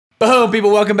Hello,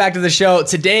 people. Welcome back to the show.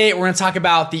 Today, we're going to talk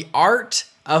about the art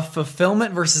of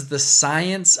fulfillment versus the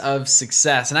science of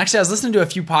success. And actually, I was listening to a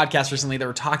few podcasts recently that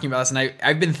were talking about this, and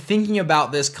I've been thinking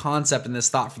about this concept and this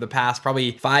thought for the past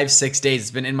probably 5-6 days.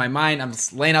 It's been in my mind. I'm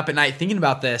just laying up at night thinking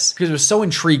about this because it was so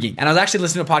intriguing. And I was actually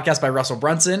listening to a podcast by Russell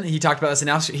Brunson. He talked about this, and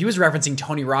now he was referencing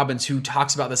Tony Robbins, who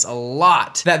talks about this a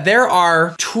lot, that there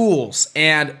are tools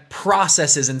and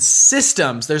processes and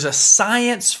systems. There's a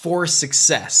science for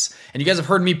success. And you guys have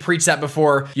heard me preach that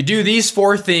before. You do these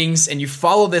 4 things and you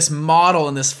follow this model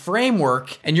and this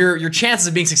framework, and your chances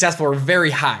of being successful are very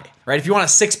high, right? If you want a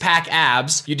 6-pack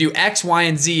abs, you do X, Y,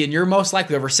 and Z, and you're most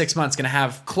likely over 6 months going to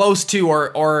have close to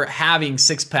or having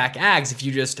 6-pack abs if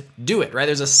you just do it, right?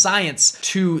 There's a science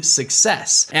to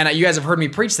success. And you guys have heard me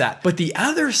preach that. But the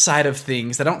other side of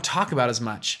things that I don't talk about as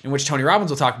much, in which Tony Robbins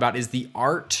will talk about, is the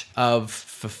art of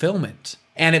fulfillment.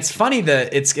 And it's funny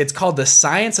that it's called the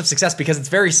science of success because it's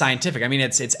very scientific. I mean,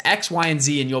 it's X, Y, and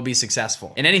Z, and you'll be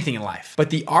successful in anything in life. But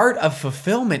the art of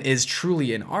fulfillment is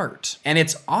truly an art. And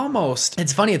it's almost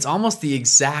the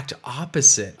exact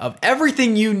opposite of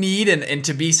everything you need and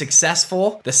to be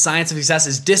successful. The science of success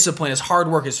is discipline, is hard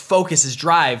work, is focus, is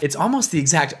drive. It's almost the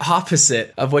exact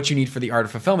opposite of what you need for the art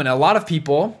of fulfillment. And a lot of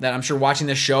people that I'm sure watching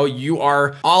this show, you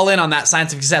are all in on that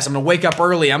science of success. I'm gonna wake up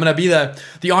early. I'm gonna be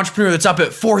the entrepreneur that's up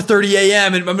at 4:30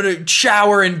 a.m. and I'm gonna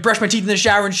shower and brush my teeth in the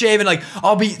shower and shave, and like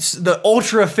I'll be the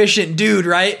ultra efficient dude,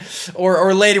 right?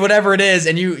 Or lady, whatever it is,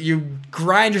 and you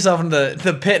grind yourself into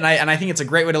the pit, and I think it's a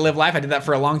great way to live life. I did that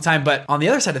for a long time. But on the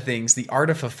other side of things, the art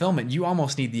of fulfillment, you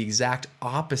almost need the exact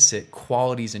opposite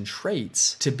qualities and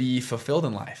traits to be fulfilled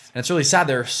in life. And it's really sad.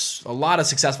 There's a lot of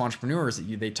successful entrepreneurs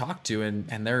that they talk to,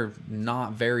 and they're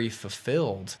not very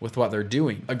fulfilled with what they're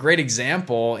doing. A great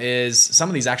example is some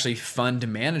of these actually fund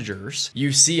managers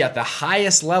you see at the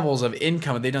highest levels of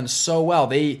income. They've done so well,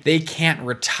 they can't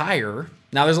retire.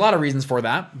 Now, there's a lot of reasons for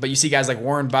that, but you see guys like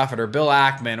Warren Buffett or Bill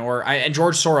Ackman and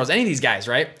George Soros, any of these guys,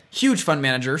 right? Huge fund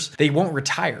managers, they won't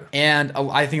retire. And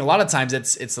I think a lot of times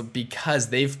it's because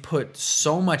they've put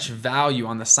so much value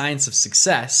on the science of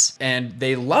success, and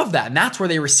they love that. And that's where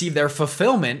they receive their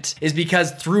fulfillment, is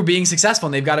because through being successful,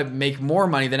 and they've got to make more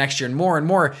money the next year and more,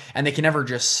 and they can never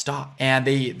just stop. And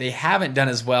they haven't done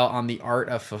as well on the art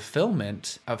of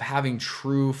fulfillment, of having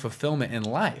true fulfillment in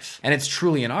life. And it's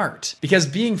truly an art, because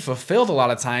being fulfilled a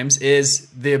lot of times is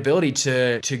the ability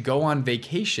to go on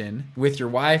vacation with your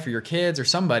wife or your kids or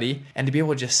somebody, and to be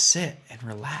able to just sit and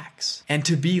relax, and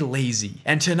to be lazy,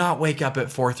 and to not wake up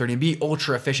at 4:30 and be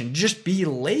ultra efficient. Just be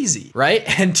lazy, right?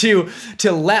 And to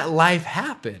let life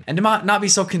happen, and to not be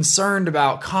so concerned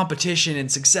about competition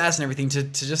and success and everything, to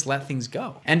just let things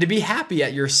go, and to be happy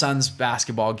at your son's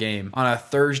basketball game on a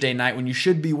Thursday night when you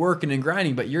should be working and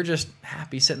grinding, but you're just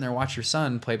happy sitting there watching your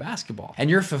son play basketball.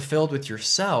 And you're fulfilled with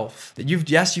yourself, that you've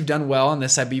done well on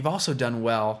this side, but you've also done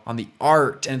well on the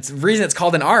art. And it's the reason it's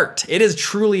called an art. It is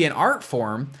truly an art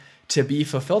form to be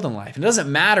fulfilled in life. It doesn't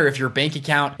matter if your bank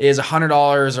account is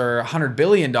 $100 or $100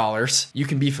 billion, you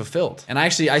can be fulfilled. And I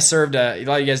served, a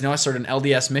lot of you guys know, I served an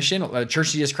LDS mission, Church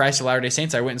of Jesus Christ of Latter-day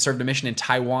Saints. I went and served a mission in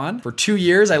Taiwan for 2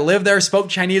 years. I lived there, spoke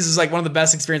Chinese. It was like one of the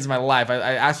best experiences of my life.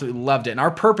 I absolutely loved it. And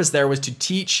our purpose there was to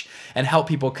teach and help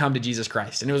people come to Jesus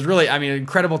Christ. And it was really, an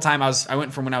incredible time. I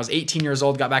went from when I was 18 years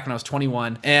old, got back when I was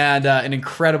 21, and an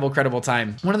incredible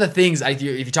time. One of the things, if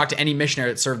you talk to any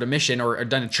missionary that served a mission or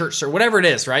done a church or whatever it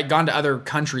is, right, gone to other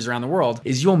countries around the world,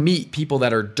 is you'll meet people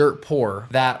that are dirt poor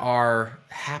that are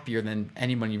happier than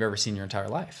anyone you've ever seen in your entire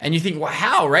life. And you think, well,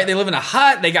 how, right? They live in a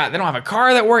hut, they don't have a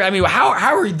car that works.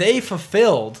 How are they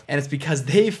fulfilled? And it's because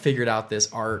they've figured out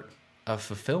this art of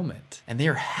fulfillment, and they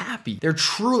are happy. They're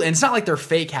truly, and it's not like they're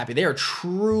fake happy. They are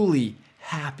truly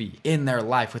happy in their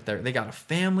life they got a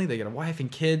family, they got a wife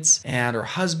and kids and or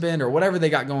husband or whatever they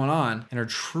got going on, and are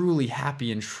truly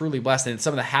happy and truly blessed. And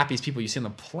some of the happiest people you see on the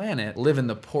planet live in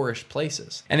the poorest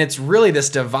places. And it's really this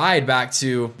divide back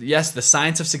to, yes, the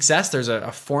science of success. There's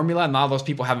a formula, and a lot of those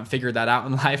people haven't figured that out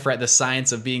in life, right? The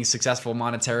science of being successful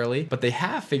monetarily, but they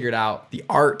have figured out the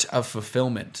art of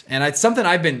fulfillment. And it's something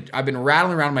I've been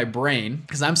rattling around in my brain,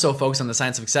 because I'm so focused on the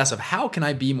science of success of how can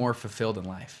I be more fulfilled in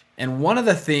life. And one of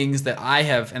the things that I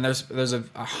have, and there's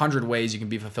 100 ways you can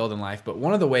be fulfilled in life, but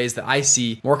one of the ways that I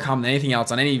see more common than anything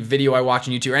else on any video I watch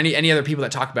on YouTube or any other people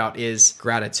that talk about is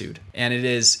gratitude. And it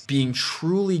is being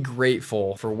truly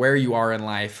grateful for where you are in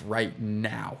life right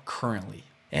now, currently.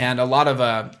 And a lot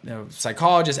of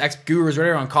psychologists, ex-gurus,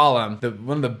 whatever you want to call them,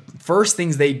 one of the first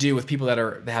things they do with people that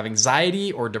have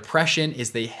anxiety or depression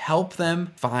is they help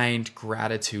them find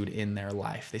gratitude in their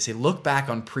life. They say, look back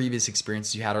on previous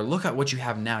experiences you had, or look at what you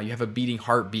have now. You have a beating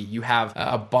heartbeat. You have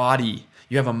a body.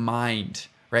 You have a mind.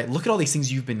 right? Look at all these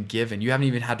things you've been given. You haven't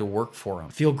even had to work for them.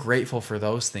 Feel grateful for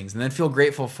those things. And then feel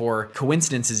grateful for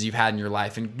coincidences you've had in your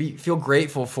life, and feel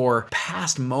grateful for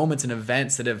past moments and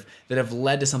events that have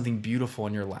led to something beautiful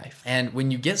in your life. And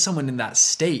when you get someone in that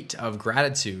state of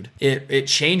gratitude, it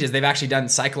changes. They've actually done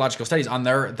psychological studies on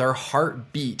their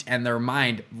heartbeat and their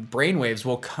mind. Brainwaves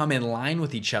will come in line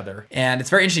with each other. And it's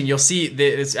very interesting. You'll see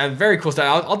it's a very cool study.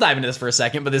 I'll dive into this for a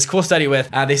second, but this cool study with,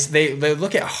 they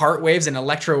look at heart waves and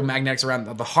electromagnetics around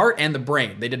the heart and the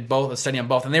brain. They did both, a study on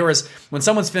both. And there was, when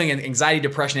someone's feeling anxiety,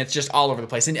 depression, it's just all over the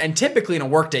place. And typically in a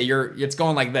workday, it's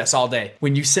going like this all day.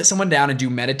 When you sit someone down and do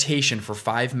meditation for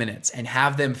 5 minutes and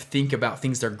have them think about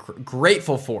things they're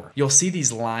grateful for, you'll see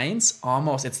these lines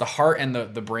almost, it's the heart and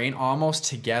the brain almost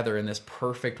together in this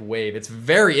perfect wave. It's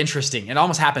very interesting. It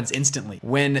almost happens instantly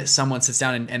when someone sits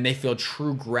down and they feel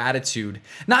true gratitude.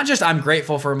 Not just I'm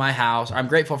grateful for my house, or I'm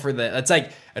grateful for it's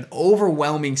like an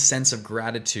overwhelming sense of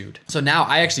gratitude. So now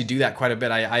I actually do that quite a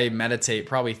bit. I meditate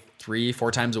probably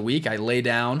 3-4 times a week. I lay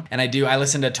down and I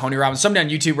listen to Tony Robbins, somebody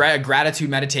on YouTube, right? A gratitude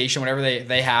meditation, whatever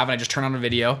they have. And I just turn on a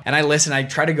video and I listen. I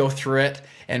try to go through it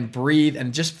and breathe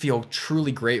and just feel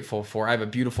truly grateful for. I have a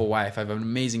beautiful wife. I have an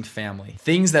amazing family.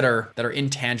 Things that are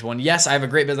intangible. And yes, I have a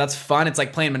great business. That's fun. It's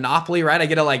like playing Monopoly, right? I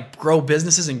get to like grow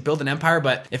businesses and build an empire.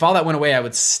 But if all that went away, I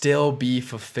would still be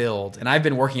fulfilled. And I've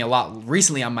been working a lot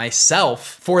recently on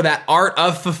myself for that art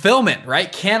of fulfillment, right?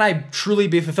 Can I truly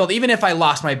be fulfilled? Even if I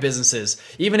lost my businesses,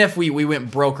 even if we went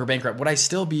broke or bankrupt, would I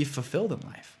still be fulfilled in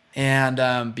life?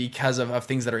 And because of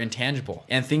things that are intangible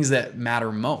and things that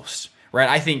matter most. Right.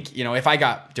 I think, if I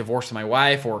got divorced with my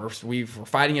wife or we were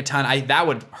fighting a ton, that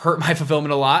would hurt my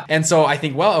fulfillment a lot. And so I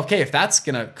think, well, okay, if that's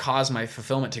going to cause my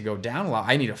fulfillment to go down a lot,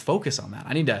 I need to focus on that.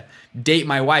 I need to date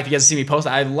my wife. You guys see me post.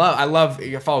 I love,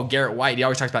 you follow Garrett White. He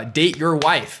always talks about date your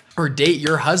wife or date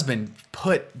your husband.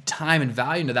 Put time and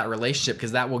value into that relationship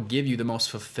because that will give you the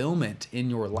most fulfillment in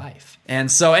your life.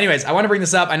 And so anyways, I want to bring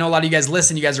this up. I know a lot of you guys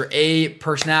listen. You guys are A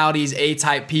personalities,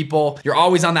 A-type people. You're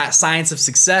always on that science of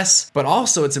success, but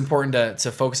also it's important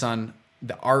to focus on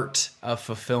the art of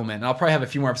fulfillment. And I'll probably have a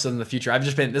few more episodes in the future.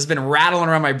 This has been rattling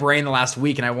around my brain the last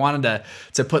week, and I wanted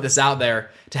to put this out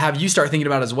there to have you start thinking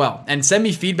about it as well. And send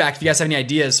me feedback if you guys have any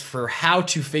ideas for how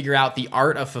to figure out the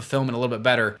art of fulfillment a little bit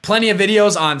better. Plenty of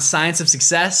videos on science of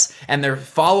success, and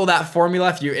follow that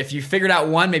formula. If you figured out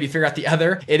one, maybe figure out the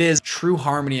other. It is true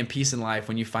harmony and peace in life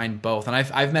when you find both. And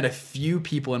I've met a few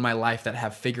people in my life that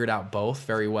have figured out both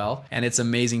very well, and it's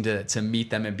amazing to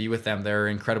meet them and be with them. They're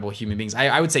incredible human beings.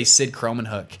 I would say Sid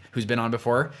Cromanhook, who's been on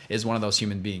before, is one of those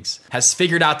human beings. Has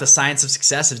figured out the science of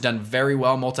success, has done very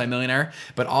well, multimillionaire,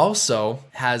 but also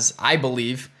has, I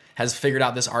believe, has figured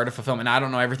out this art of fulfillment. And I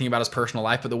don't know everything about his personal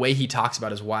life, but the way he talks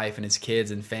about his wife and his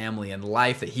kids and family and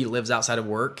life that he lives outside of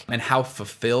work and how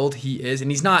fulfilled he is.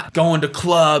 And he's not going to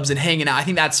clubs and hanging out. I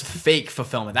think that's fake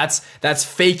fulfillment. That's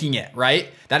faking it, right?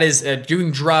 That is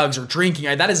doing drugs or drinking.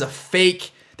 Right? That is a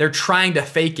fake. They're trying to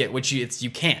fake it, which you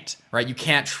can't, right? You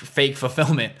can't fake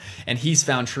fulfillment. And he's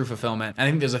found true fulfillment. And I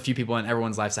think there's a few people in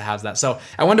everyone's lives that has that. So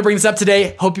I wanted to bring this up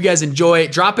today. Hope you guys enjoy.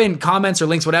 Drop in comments or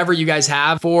links, whatever you guys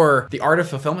have for the art of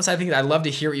fulfillment. So I think I'd love to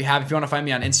hear what you have. If you want to find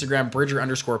me on Instagram,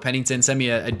 Bridger_Pennington, send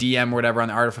me a DM or whatever on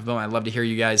the art of fulfillment. I'd love to hear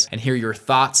you guys and hear your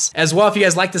thoughts. As well, if you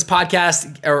guys like this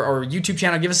podcast or YouTube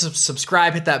channel, give us a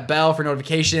subscribe, hit that bell for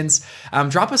notifications.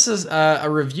 Drop us a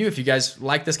review if you guys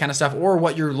like this kind of stuff or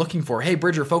what you're looking for. Hey,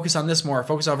 Bridger, focus on this more,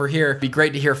 focus over here. It'd be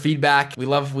great to hear feedback. We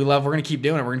love, we're going to keep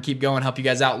doing it. We're going to keep going, help you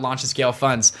guys out, launch and scale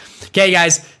funds. Okay,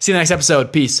 guys, see you in the next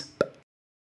episode. Peace.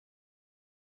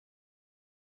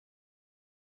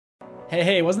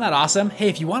 Hey, wasn't that awesome? Hey,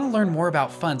 if you want to learn more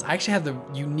about funds, I actually have the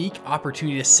unique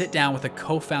opportunity to sit down with a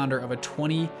co-founder of a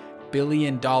 $20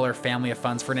 billion family of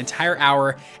funds for an entire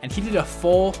hour, and he did a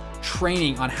full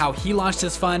training on how he launched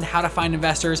his fund, how to find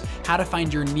investors, how to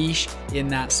find your niche in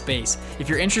that space. If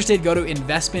you're interested, go to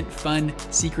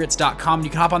investmentfundsecrets.com. You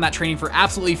can hop on that training for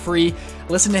absolutely free.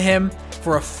 Listen to him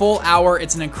for a full hour.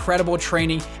 It's an incredible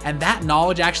training, and that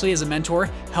knowledge actually as a mentor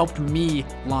helped me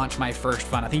launch my first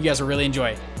fund. I think you guys will really enjoy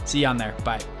it. See you on there.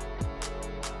 Bye.